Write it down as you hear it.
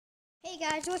Hey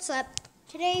guys, what's up?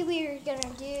 Today we're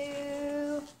gonna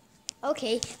do...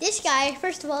 Okay, this guy,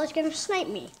 first of all, is gonna snipe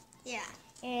me. Yeah.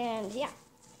 And yeah.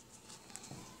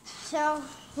 So,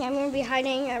 yeah, I'm gonna be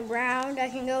hiding around. I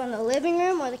can go in the living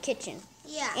room or the kitchen.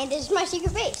 Yeah. And this is my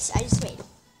secret base I just made.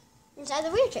 Inside the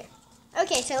wheelchair.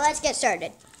 Okay, so let's get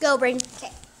started. Go, Brain.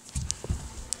 Okay.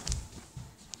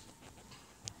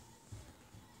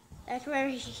 That's where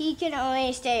he can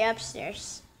only stay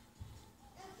upstairs.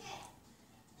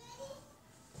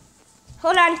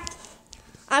 Hold on.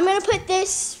 I'm going to put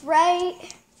this right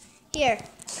here.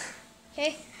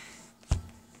 Okay?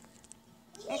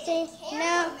 I think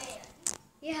now.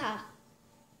 Yeah.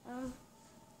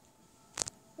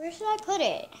 Where should I put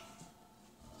it?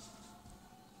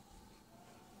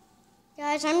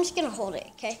 Guys, I'm just going to hold it,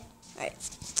 okay? All right.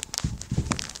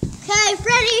 Okay,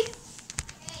 ready?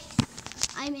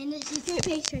 I'm in the secret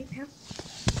base right now.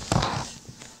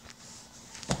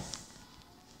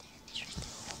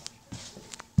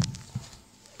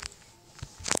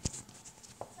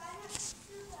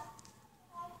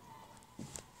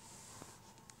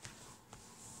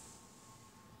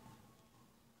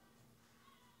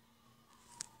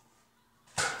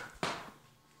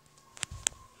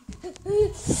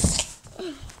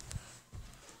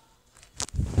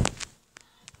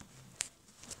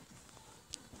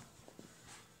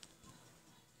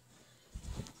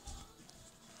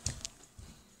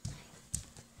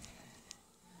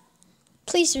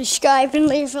 Please subscribe and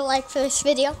leave a like for this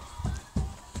video.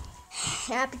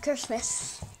 Happy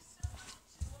Christmas.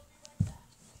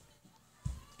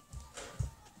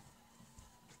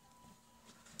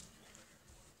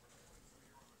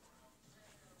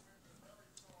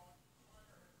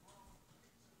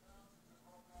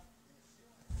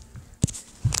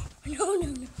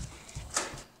 No.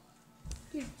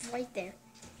 You're right there.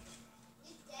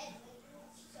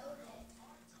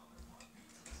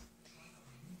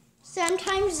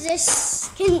 Sometimes this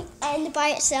can end by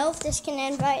itself. This can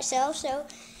end by itself. So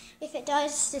if it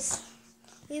does, just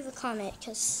leave a comment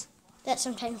because that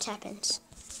sometimes happens.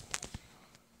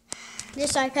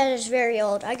 This iPad is very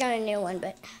old. I got a new one,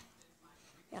 but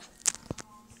yeah.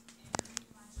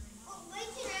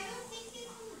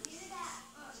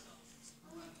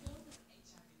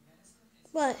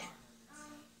 What?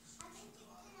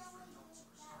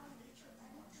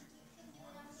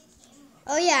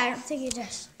 Oh yeah, I don't think it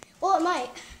does. Well, it might.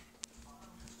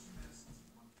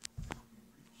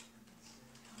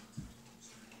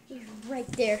 He's right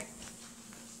there.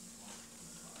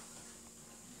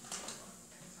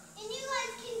 And you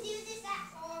guys can do this at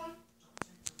home.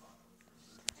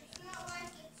 It's not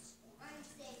like it's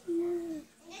unsafe. No. And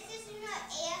this isn't an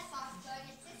airsoft gun,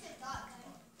 it's just a dot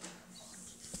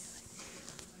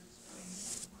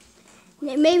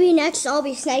gun. Maybe next I'll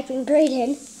be sniping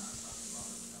Brayden.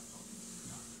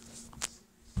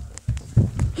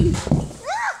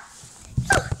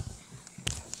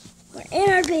 We're in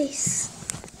our base.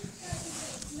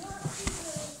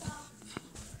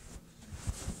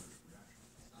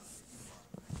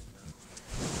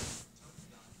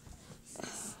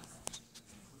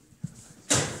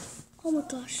 Oh my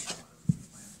gosh.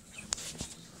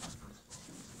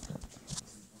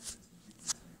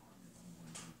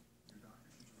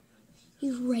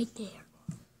 He's right there.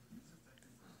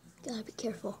 Gotta be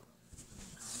careful.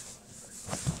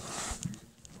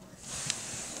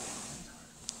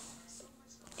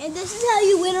 And this is how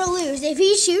you win or lose. If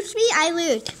he shoots me, I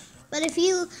lose. But if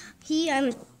he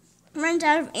runs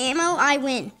out of ammo, I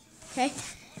win. Okay?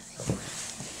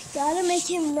 Gotta make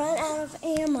him run out of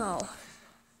ammo.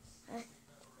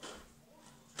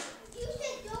 You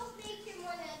said don't make him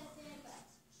run out of ammo.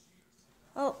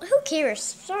 Oh, who cares?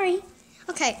 Sorry.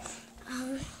 Okay.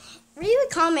 Leave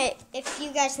a comment if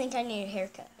you guys think I need a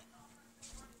haircut.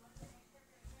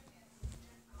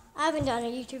 I haven't done a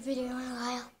YouTube video in a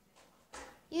while.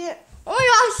 Yeah. Oh my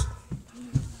gosh!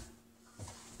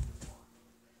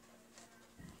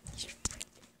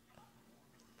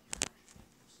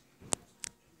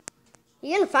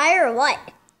 You gonna fire or what?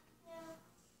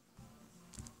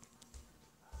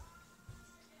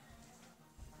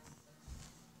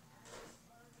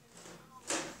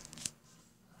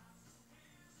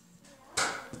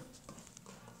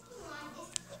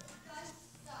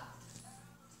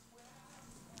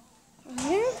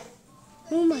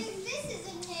 Oh my. This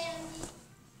isn't handy.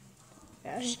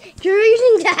 Gosh. You're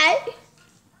using that?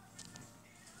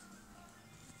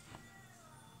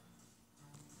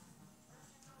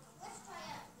 Let's try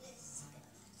out this.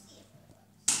 See if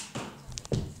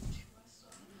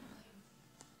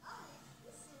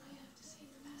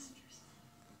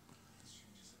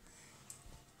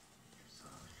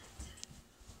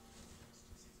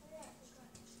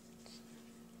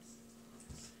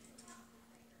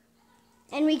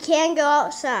And we can go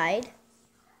outside.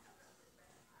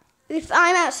 If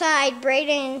I'm outside,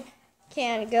 Brayden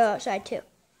can go outside too.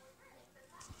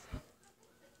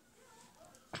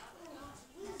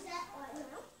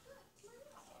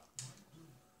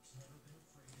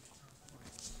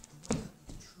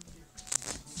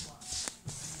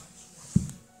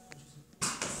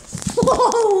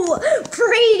 Whoa,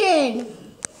 Brayden!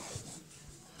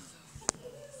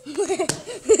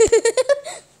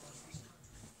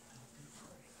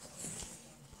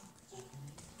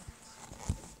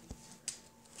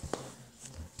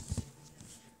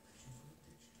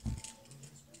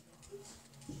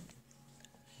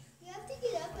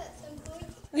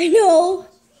 I know.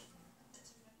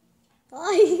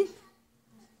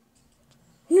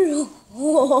 No.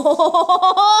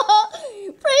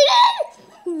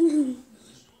 Brayden!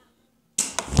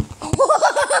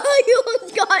 You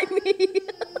almost got me.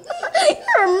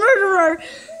 You're a murderer.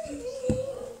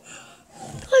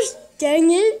 Gosh,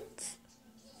 dang it.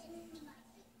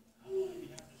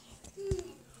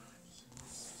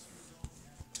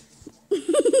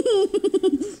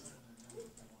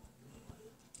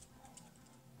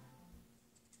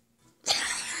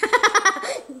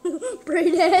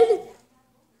 Brayden.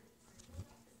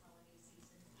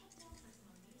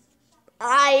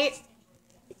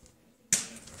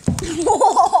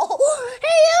 Whoa!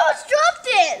 Hey, you almost dropped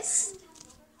this!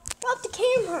 Drop the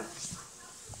camera.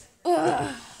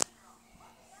 Ugh.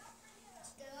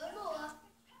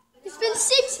 It's been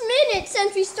 6 minutes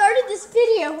since we started this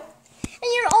video,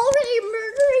 and you're already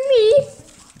murdering me.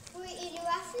 Wait, and you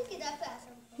actually get up at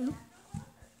some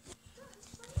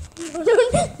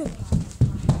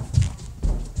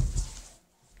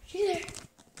Here.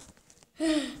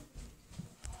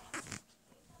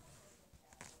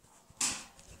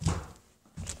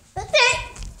 That's it.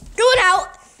 Going out.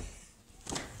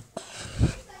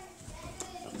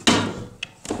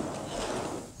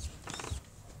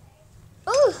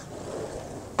 Oh,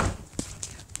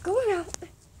 going out.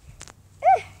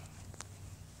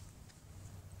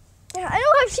 Yeah, I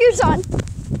don't have shoes on.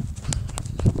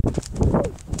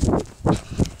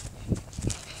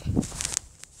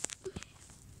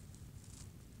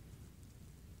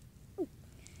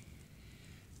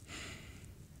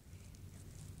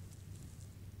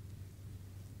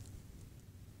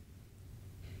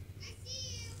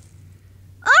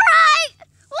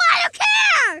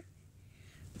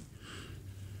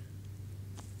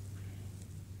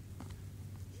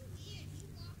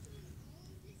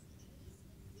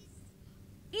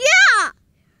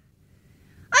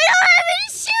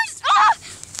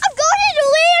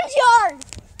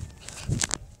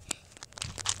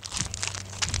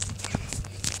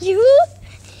 You?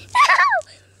 No!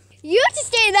 You have to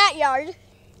stay in that yard.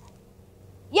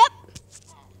 Yep.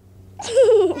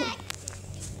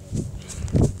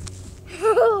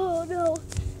 Oh, no.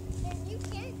 And you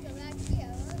can't go back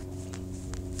here.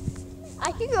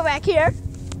 I can go back here.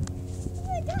 Oh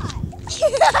my God.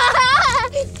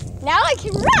 Now I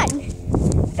can run.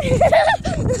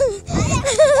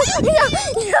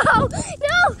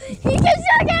 No, he can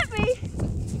still get me.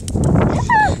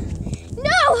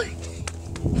 No.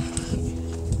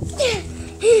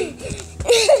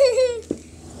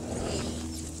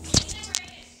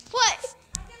 What?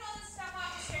 I'll get all this stuff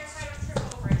off the stairs so I don't trip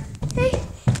over it. Hey.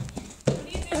 What are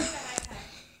you doing with that iPad?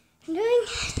 I'm doing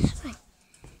fine.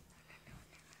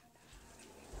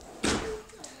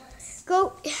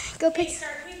 Go Okay, pick.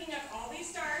 start picking up all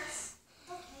these darts.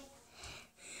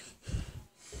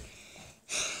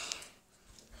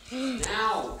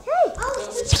 Now! Hey. Oh,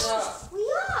 What's up? we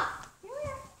are.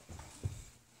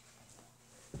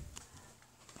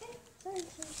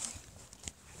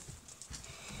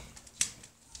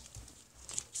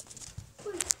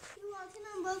 You walking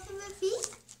on both of your feet?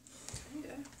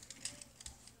 Yeah.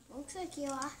 Looks like you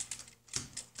are.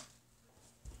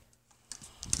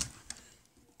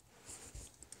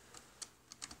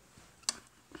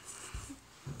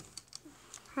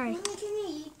 Hi. I'm making a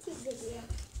YouTube video.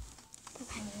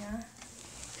 Yeah.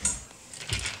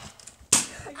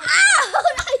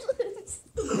 I lose.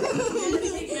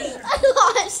 I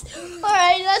lost.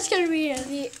 Alright, that's going to be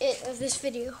it of this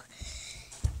video.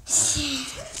 See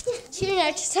you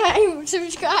next time.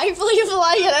 Subscribe, leave a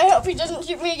like, and I hope he doesn't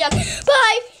shoot me again.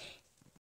 Bye.